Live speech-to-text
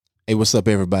Hey, what's up,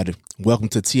 everybody? Welcome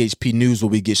to THP News, where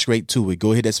we get straight to it.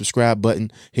 Go hit that subscribe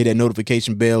button, hit that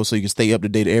notification bell so you can stay up to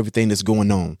date with everything that's going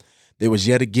on. There was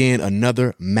yet again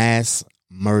another mass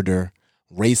murder,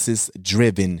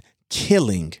 racist-driven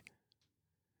killing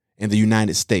in the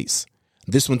United States.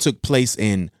 This one took place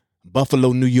in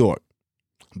Buffalo, New York,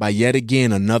 by yet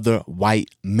again another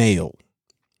white male.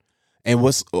 And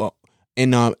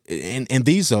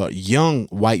these are young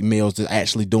white males that are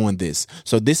actually doing this.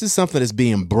 So this is something that's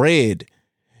being bred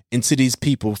into these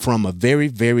people from a very,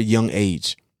 very young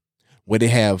age, where they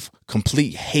have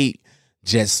complete hate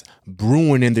just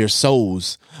brewing in their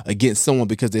souls against someone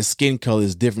because their skin color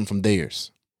is different from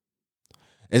theirs.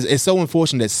 It's so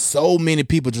unfortunate that so many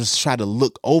people just try to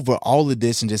look over all of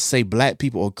this and just say black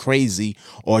people are crazy,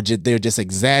 or they're just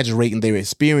exaggerating their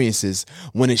experiences,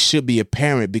 when it should be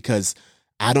apparent, because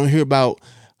I don't hear about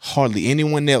hardly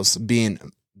anyone else being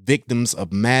victims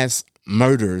of mass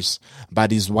murders by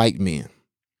these white men.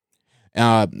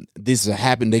 This is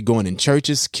happening. They're going in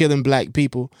churches, killing black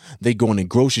people. They're going in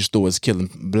grocery stores, killing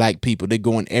black people. They're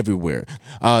going everywhere.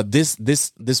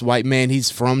 This white man, he's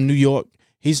from New York.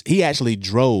 He actually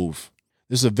drove.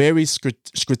 This is a very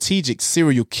strategic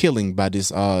serial killing by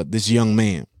this young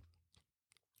man.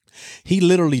 He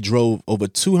literally drove over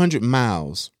 200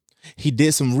 miles. He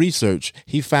did some research.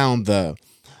 He found the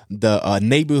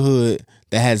neighborhood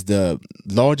that has the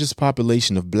largest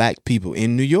population of black people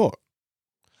in New York.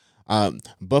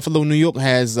 Buffalo, New York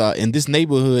has, in this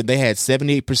neighborhood, they had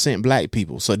 78% black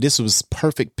people. So this was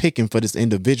perfect picking for this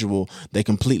individual that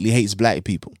completely hates black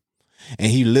people.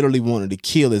 And he literally wanted to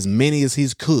kill as many as he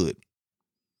could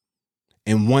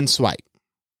in one swipe.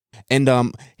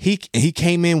 And he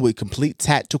came in with complete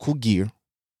tactical gear.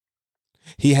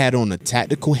 He had on a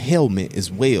tactical helmet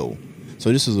as well.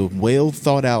 So this was a well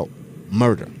thought out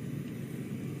murder.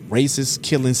 Racist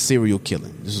killing, serial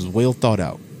killing. This was well thought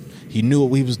out. He knew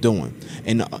what he was doing.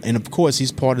 And of course,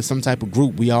 he's part of some type of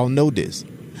group. We all know this.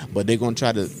 But they're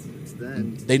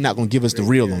not going to give us the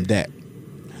real on that.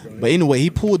 But anyway,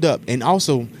 he pulled up. And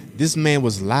also, this man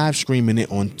was live streaming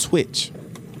it on Twitch.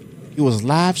 He was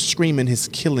live streaming his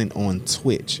killing on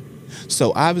Twitch.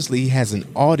 So obviously he has an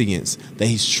audience that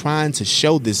he's trying to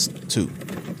show this to.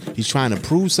 He's trying to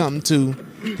prove something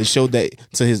to show that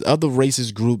to his other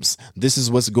racist groups, this is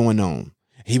what's going on.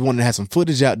 He wanted to have some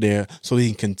footage out there so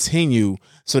they can continue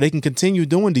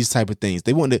doing these type of things.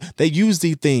 They use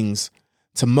these things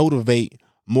to motivate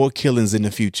more killings in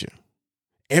the future.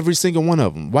 Every single one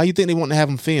of them. Why you think they want to have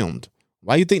them filmed?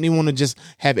 Why you think they want to just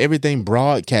have everything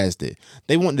broadcasted?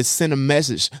 They want to send a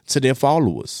message to their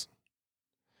followers.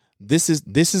 This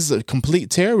is a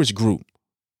complete terrorist group.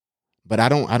 But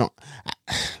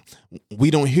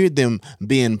we don't hear them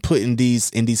being put in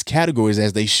these categories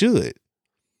as they should.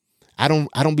 I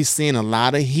don't be seeing a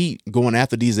lot of heat going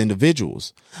after these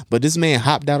individuals. But this man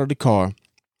hopped out of the car.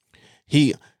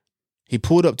 He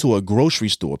pulled up to a grocery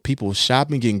store. People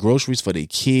shopping, getting groceries for their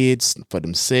kids, for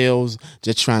themselves,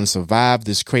 just trying to survive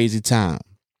this crazy time.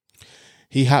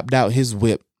 He hopped out his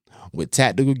whip with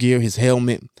tactical gear, his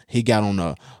helmet. He got on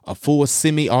a full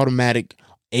semi-automatic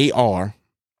AR.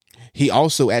 He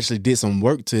also actually did some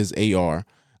work to his AR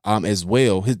as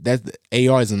well. The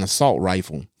AR is an assault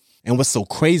rifle. And what's so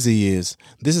crazy is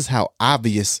this is how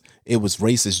obvious it was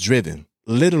racist driven.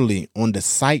 Literally on the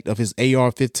sight of his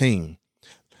AR-15.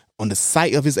 On the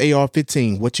sight of his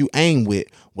AR-15, what you aim with,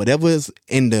 whatever is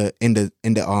in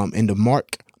the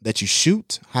mark that you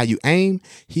shoot, how you aim,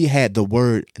 he had the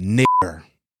word nigger.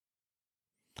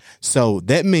 So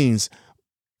that means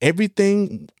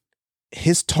everything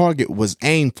his target was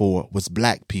aimed for was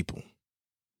black people.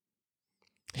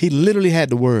 He literally had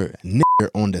the word nigger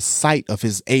on the sight of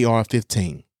his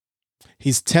AR-15.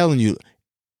 He's telling you,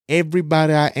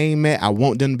 everybody I aim at, I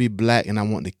want them to be black and I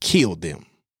want to kill them.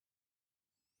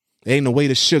 There ain't no way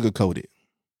to sugarcoat it.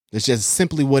 It's just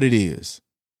simply what it is.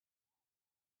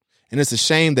 And it's a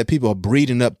shame that people are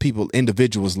breeding up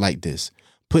individuals like this,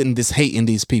 putting this hate in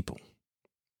these people.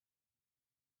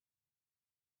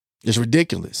 It's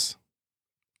ridiculous.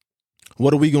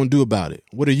 What are we going to do about it?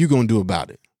 What are you going to do about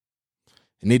it?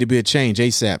 It need to be a change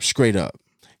ASAP, straight up.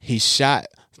 He shot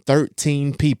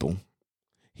 13 people.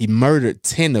 He murdered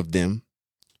 10 of them.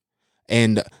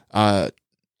 And of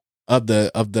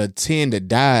the 10 that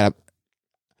died,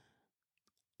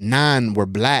 9 were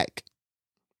black.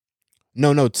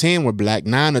 No, 10 were black.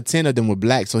 9 or 10 of them were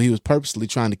black. So he was purposely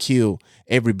trying to kill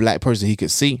every black person he could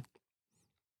see.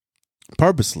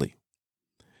 Purposely.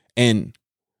 And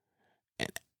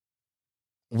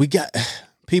we got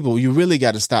people, you really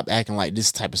got to stop acting like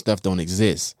this type of stuff don't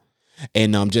exist.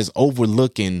 And just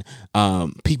overlooking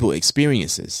people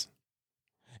experiences.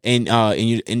 In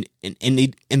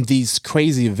these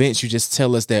crazy events, you just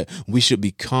tell us that we should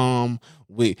be calm.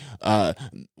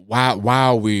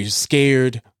 While we're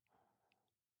scared,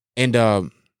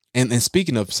 and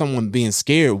speaking of someone being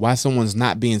scared, why someone's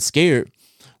not being scared?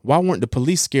 Why weren't the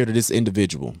police scared of this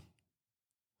individual?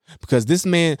 Because this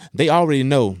man, they already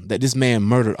know that this man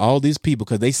murdered all these people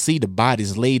because they see the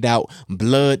bodies laid out,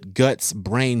 blood, guts,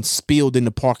 brains spilled in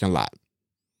the parking lot.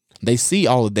 They see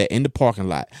all of that in the parking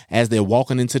lot as they're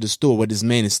walking into the store where this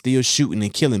man is still shooting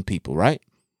and killing people, right?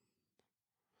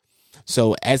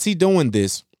 So as he doing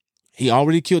this, he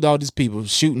already killed all these people,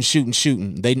 shooting.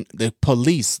 The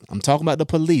police, I'm talking about the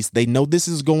police, they know this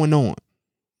is going on.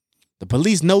 The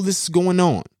police know this is going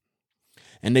on.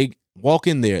 And they walk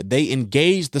in there. They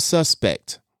engage the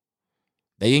suspect.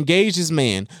 They engage this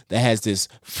man that has this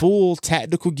full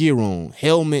tactical gear on,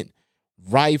 helmet,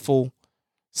 rifle,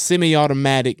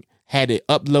 semi-automatic, had it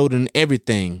uploaded and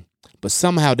everything. But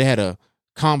somehow they had a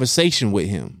conversation with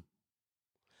him.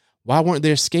 Why weren't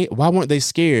they scared? Why weren't they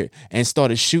scared and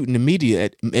started shooting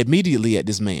immediately at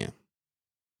this man?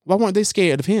 Why weren't they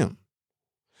scared of him?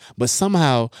 But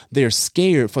somehow they're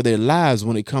scared for their lives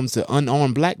when it comes to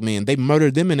unarmed black men. They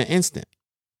murdered them in an instant.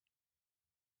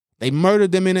 You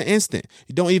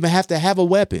don't even have to have a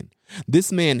weapon.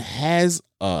 This man has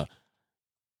a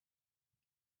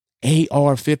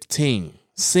AR-15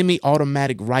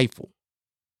 semi-automatic rifle.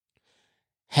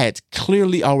 Had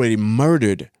clearly already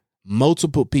murdered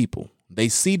multiple people. They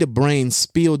see the brains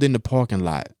spilled in the parking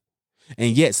lot.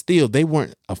 And yet still they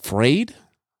weren't afraid.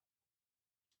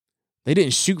 They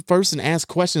didn't shoot first and ask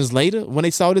questions later when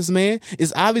they saw this man.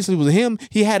 It's obviously with him.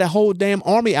 He had a whole damn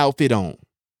army outfit on.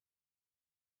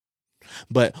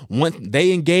 But once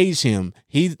they engaged him,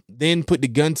 he then put the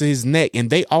gun to his neck,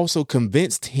 and they also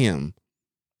convinced him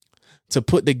to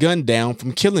put the gun down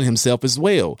from killing himself as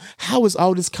well. How is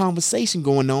all this conversation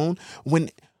going on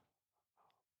when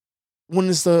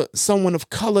it's someone of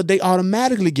color, they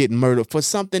automatically get murdered for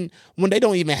something when they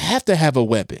don't even have to have a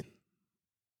weapon?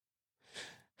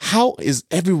 How is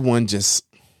everyone just,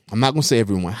 I'm not going to say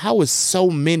everyone, how is so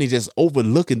many just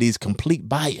overlooking these complete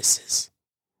biases?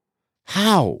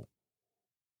 How?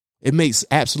 It makes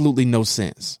absolutely no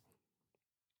sense.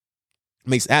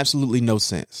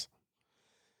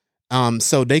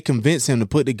 So they convinced him to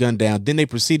put the gun down. Then they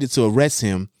proceeded to arrest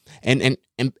him and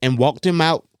walked him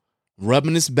out,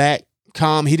 rubbing his back,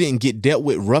 calm. He didn't get dealt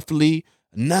with roughly.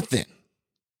 Nothing.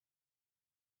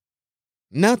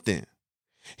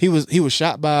 He was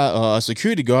shot by a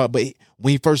security guard, but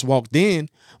when he first walked in,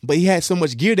 but he had so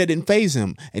much gear that didn't faze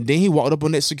him. And then he walked up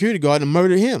on that security guard and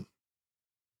murdered him.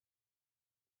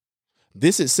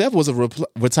 This itself was a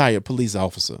retired police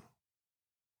officer.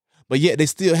 But yet they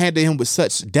still handled him with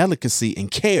such delicacy and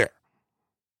care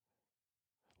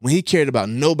when he cared about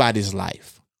nobody's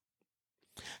life.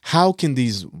 How can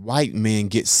these white men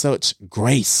get such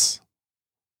grace?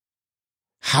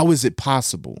 How is it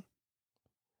possible?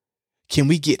 Can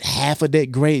we get half of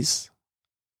that grace?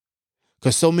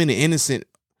 Because so many innocent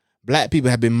black people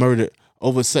have been murdered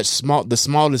over the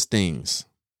smallest things.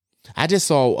 I just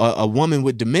saw a woman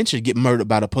with dementia get murdered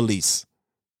by the police.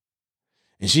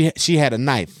 And she had a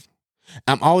knife.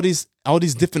 All these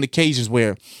different occasions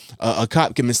where a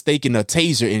cop can mistake a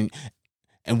taser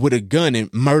and with a gun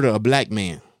and murder a black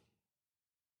man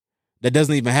that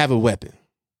doesn't even have a weapon.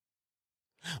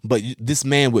 But this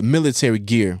man with military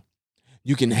gear,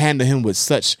 you can handle him with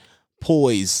such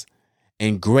poise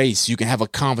and grace. You can have a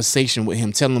conversation with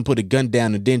him, tell him to put a gun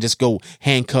down, and then just go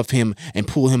handcuff him and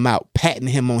pull him out, patting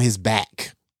him on his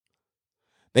back.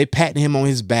 They patting him on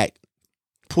his back,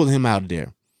 pulling him out of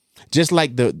there. Just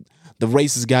like the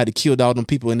racist guy that killed all them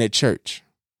people in that church.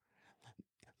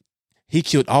 He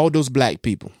killed all those black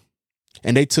people,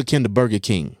 and they took him to Burger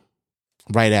King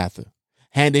right after,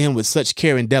 handed him with such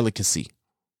care and delicacy.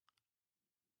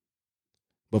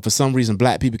 But for some reason,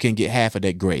 black people can't get half of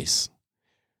that grace.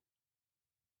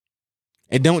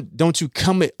 And don't you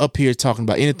come up here talking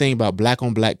about anything about black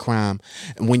on black crime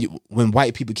when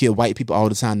white people kill white people all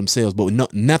the time themselves, but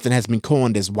nothing has been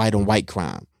coined as white on white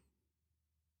crime.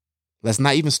 Let's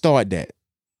not even start that.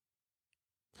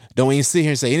 Don't even sit here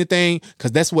and say anything,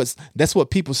 because that's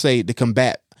what people say to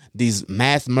combat these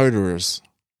mass murderers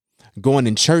going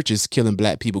in churches, killing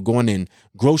black people, going in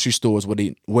grocery stores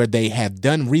where they have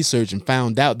done research and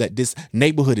found out that this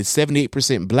neighborhood is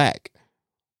 78% black.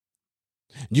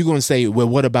 You're going to say, well,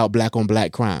 what about black on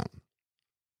black crime?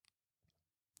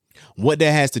 What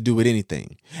that has to do with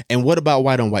anything? And what about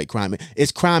white on white crime?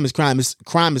 Crime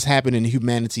is happening in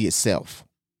humanity itself.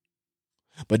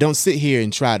 But don't sit here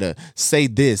and try to say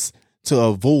this to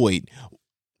avoid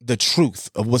the truth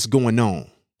of what's going on.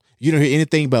 You don't hear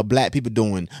anything about black people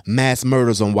doing mass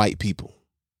murders on white people.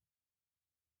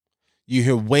 You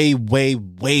hear way, way,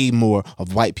 way more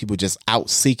of white people just out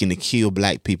seeking to kill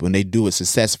black people, and they do it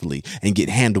successfully and get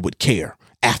handled with care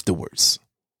afterwards.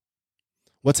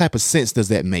 What type of sense does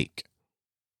that make?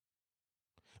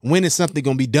 When is something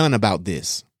going to be done about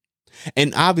this?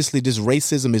 And obviously this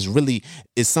racism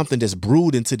is something that's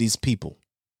brewed into these people.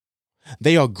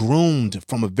 They are groomed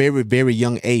from a very, very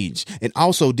young age. And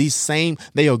also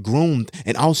they are groomed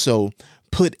and also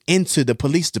put into the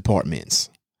police departments.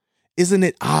 Isn't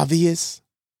it obvious?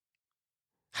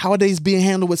 How are they being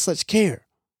handled with such care?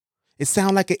 It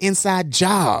sounds like an inside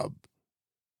job.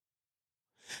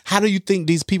 How do you think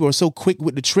these people are so quick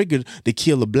with the trigger to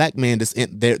kill a black man that's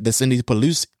in these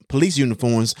police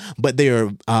uniforms, but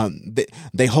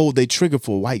they hold their trigger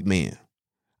for a white man?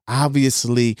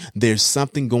 Obviously, there's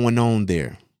something going on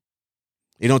there.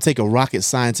 It don't take a rocket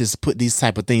scientist to put these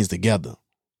type of things together.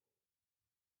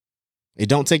 It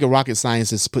don't take a rocket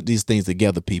scientist to put these things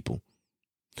together, people.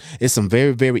 It's some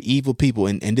very, very evil people,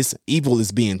 and this evil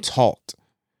is being taught.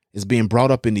 It's being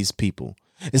brought up in these people.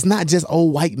 It's not just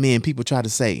old white men, people try to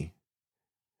say.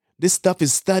 This stuff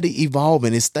is study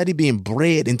evolving. It's study being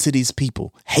bred into these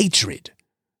people. Hatred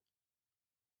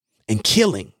and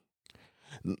killing.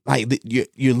 Like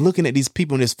you're looking at these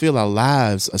people and just feel our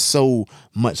lives are so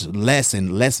much less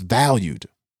and less valued.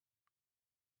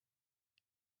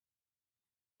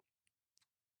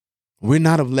 We're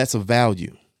not of lesser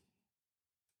value.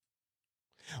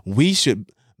 We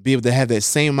should be able to have that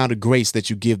same amount of grace that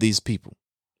you give these people.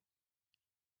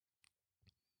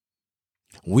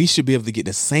 We should be able to get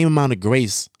the same amount of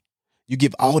grace. You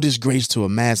give all this grace to a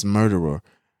mass murderer,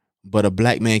 but a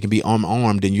black man can be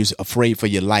unarmed and you're afraid for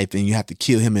your life and you have to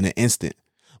kill him in an instant.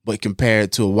 But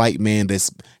compared to a white man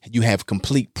you have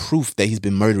complete proof that he's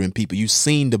been murdering people. You've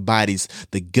seen the bodies,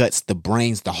 the guts, the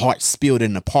brains, the heart spilled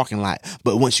in the parking lot.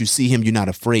 But once you see him, you're not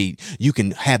afraid. You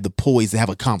can have the poise to have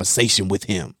a conversation with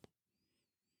him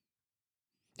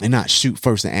and not shoot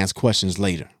first and ask questions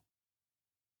later.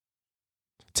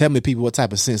 Tell me, people, what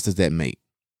type of sense does that make?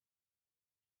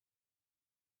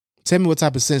 Tell me what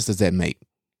type of sense does that make?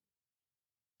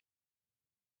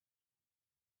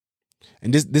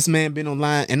 And this man been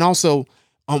online, and also,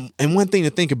 and one thing to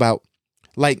think about,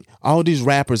 like all these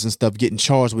rappers and stuff getting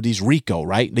charged with these RICO,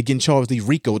 right? They're getting charged with these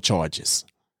RICO charges.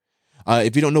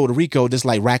 If you don't know what a RICO, that's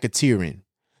like racketeering.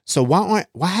 So why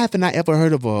haven't I ever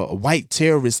heard of a white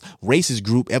terrorist racist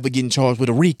group ever getting charged with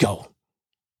a RICO?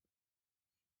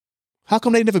 How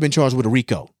come they never been charged with a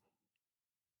RICO?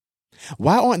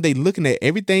 Why aren't they looking at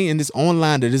everything in this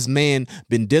online that this man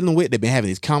been dealing with? They've been having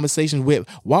these conversations with.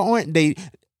 Why aren't they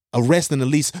arresting at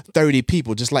least 30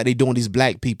 people just like they doing these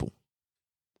black people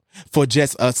for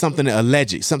just something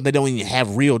alleged, something they don't even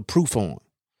have real proof on?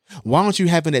 Why aren't you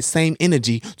having that same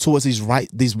energy towards these white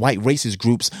racist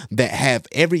groups that have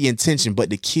every intention but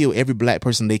to kill every black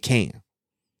person they can?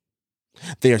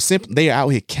 They are out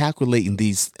here calculating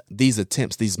these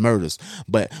attempts, these murders.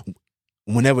 But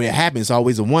whenever it happens, it's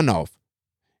always a one-off.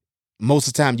 Most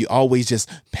of the time, you always just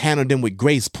handle them with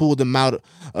grace, pull them out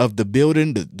of the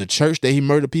building, the church that he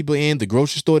murdered people in, the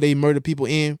grocery store that he murdered people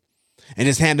in, and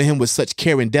just handle him with such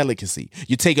care and delicacy.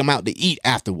 You take him out to eat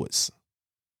afterwards.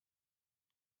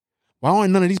 Why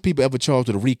aren't none of these people ever charged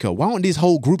with a RICO? Why aren't these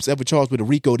whole groups ever charged with a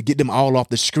RICO to get them all off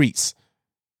the streets?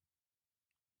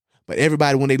 But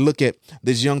everybody, when they look at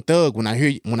this young thug, when I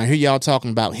hear y'all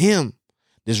talking about him,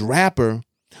 this rapper,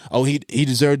 oh, he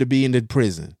deserved to be in the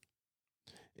prison.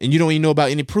 And you don't even know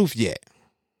about any proof yet.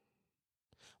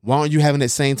 Why aren't you having that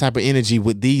same type of energy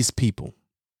with these people?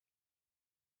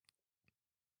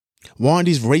 Why aren't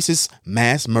these racist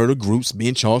mass murder groups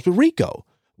being charged with RICO?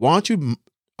 Why aren't you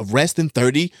arresting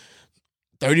 30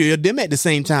 of them at the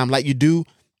same time like you do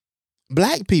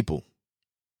black people?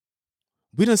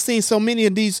 We done seen so many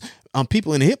of these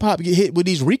people in hip hop get hit with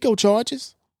these RICO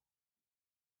charges.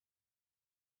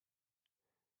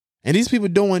 And these people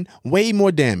doing way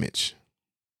more damage.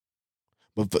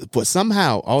 But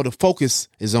somehow all the focus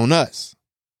is on us.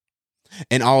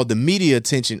 And all the media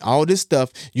attention, all this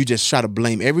stuff, you just try to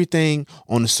blame everything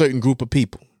on a certain group of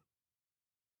people.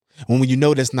 When you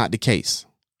know that's not the case.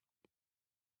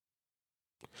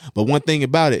 But one thing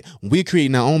about it, we're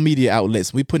creating our own media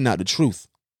outlets. We're putting out the truth.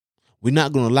 We're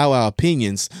not going to allow our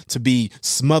opinions to be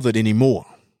smothered anymore.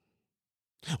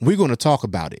 We're going to talk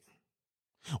about it.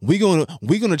 We're going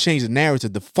to change the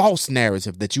narrative, the false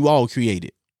narrative that you all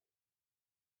created.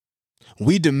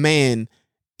 We demand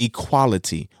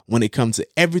equality when it comes to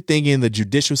everything in the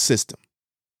judicial system.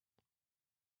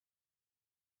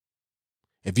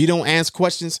 If you don't ask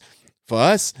questions for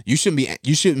us, you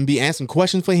shouldn't be asking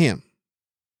questions for him.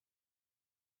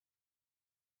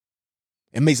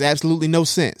 It makes absolutely no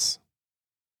sense.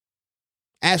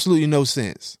 Absolutely no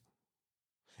sense.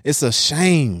 It's a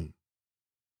shame.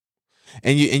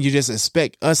 And you just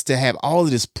expect us to have all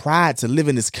of this pride to live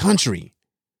in this country.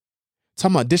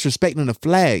 Talking about disrespecting the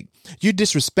flag. You're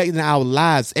disrespecting our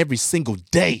lives every single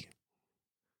day.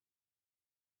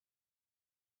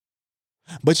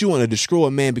 But you want to destroy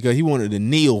a man because he wanted to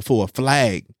kneel for a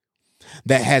flag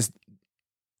that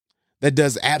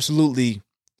does absolutely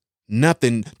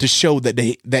nothing to show that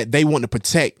they want to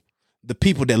protect the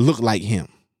people that look like him.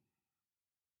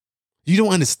 You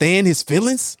don't understand his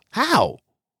feelings? How?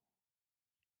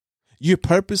 You're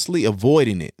purposely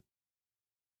avoiding it.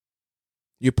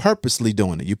 You're purposely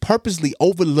doing it. You're purposely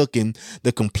overlooking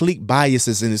the complete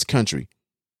biases in this country.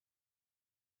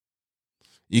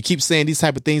 You keep saying these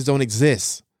type of things don't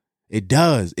exist. It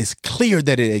does. It's clear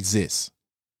that it exists.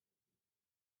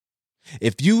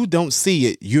 If you don't see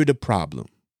it, you're the problem.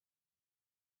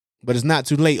 But it's not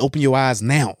too late. Open your eyes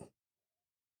now.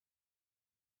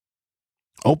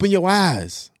 Open your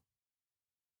eyes.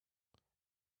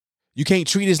 You can't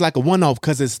treat this like a one-off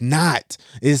because it's not.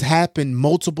 It's happened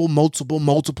multiple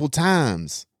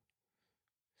times.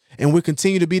 And we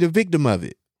continue to be the victim of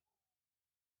it.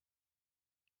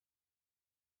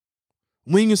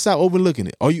 When you stop overlooking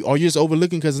it? Are you just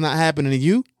overlooking because it's not happening to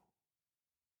you?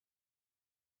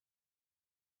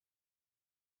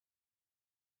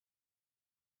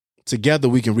 Together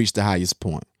we can reach the highest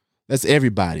point. That's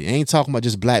everybody. I ain't talking about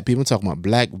just black people. I'm talking about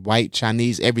black, white,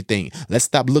 Chinese, everything. Let's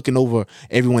stop looking over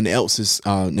everyone else's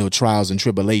trials and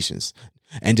tribulations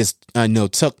and just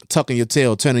tucking your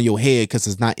tail, turning your head because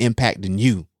it's not impacting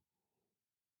you.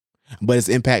 But it's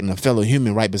impacting a fellow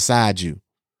human right beside you.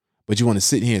 But you want to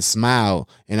sit here and smile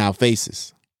in our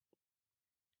faces.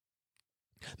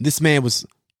 This man it's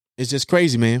just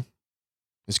crazy, man.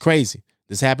 It's crazy.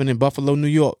 This happened in Buffalo, New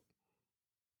York.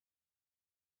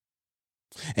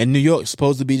 And New York is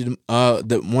supposed to be one of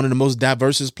the most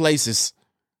diverse places.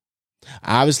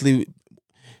 Obviously,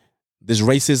 this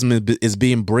racism is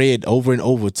being bred over and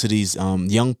over to these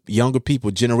younger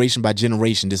people, generation by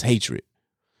generation, this hatred.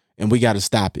 And we got to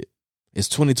stop it. It's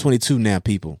 2022 now,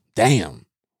 people. Damn.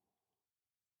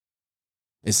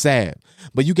 It's sad.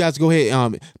 But you guys go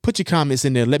ahead, put your comments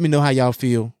in there. Let me know how y'all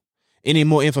feel. Any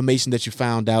more information that you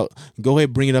found out, go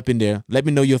ahead, bring it up in there. Let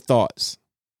me know your thoughts.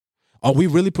 Are we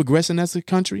really progressing as a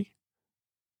country?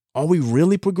 Are we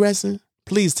really progressing?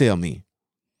 Please tell me.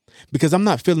 Because I'm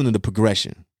not feeling the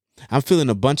progression. I'm feeling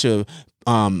a bunch of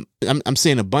I'm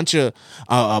seeing a bunch of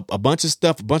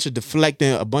stuff, a bunch of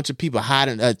deflecting, a bunch of people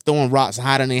hiding, throwing rocks,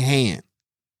 hiding their hand.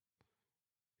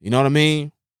 You know what I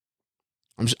mean?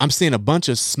 I'm seeing a bunch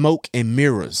of smoke and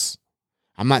mirrors.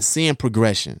 I'm not seeing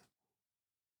progression.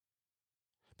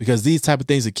 Because these type of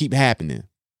things that keep happening.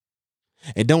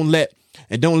 And don't let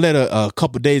a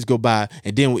couple of days go by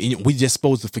and then we just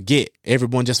supposed to forget.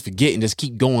 Everyone just forget and just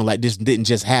keep going like this didn't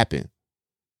just happen.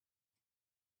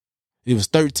 It was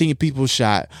 13 people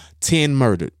shot, 10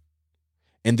 murdered.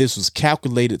 And this was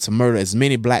calculated to murder as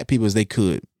many black people as they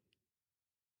could.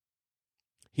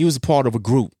 He was a part of a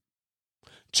group.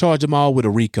 Charge them all with a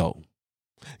RICO.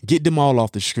 Get them all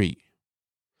off the street.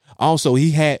 Also,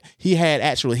 he had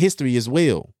actual history as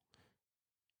well.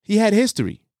 He had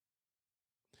history.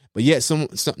 But yet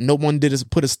no one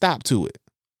put a stop to it.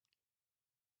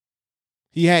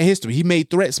 He had history. He made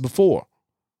threats before.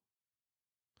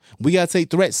 We got to take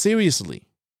threats seriously.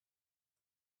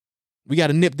 We got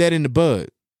to nip that in the bud.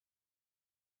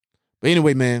 But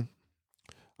anyway, man,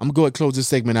 I'm going to go ahead and close this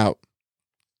segment out.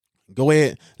 Go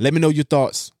ahead. Let me know your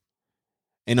thoughts.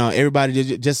 And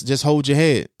everybody just hold your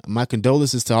head. My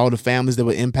condolences to all the families that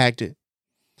were impacted.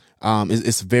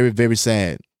 It's very, very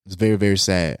sad. It's very, very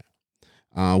sad.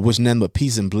 Wish nothing but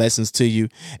peace and blessings to you.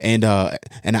 And I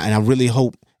really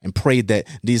hope and pray that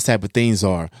these type of things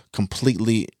are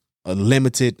completely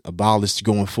limited, abolished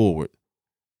going forward.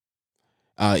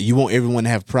 You want everyone to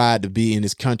have pride to be in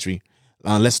this country.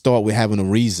 Let's start with having a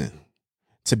reason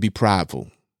to be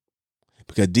prideful.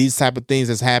 Because these type of things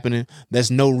that's happening,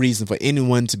 there's no reason for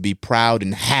anyone to be proud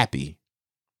and happy.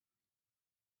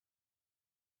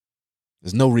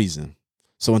 There's no reason.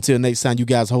 So until next time, you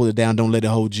guys hold it down. Don't let it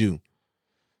hold you.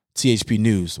 THP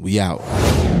News, we out.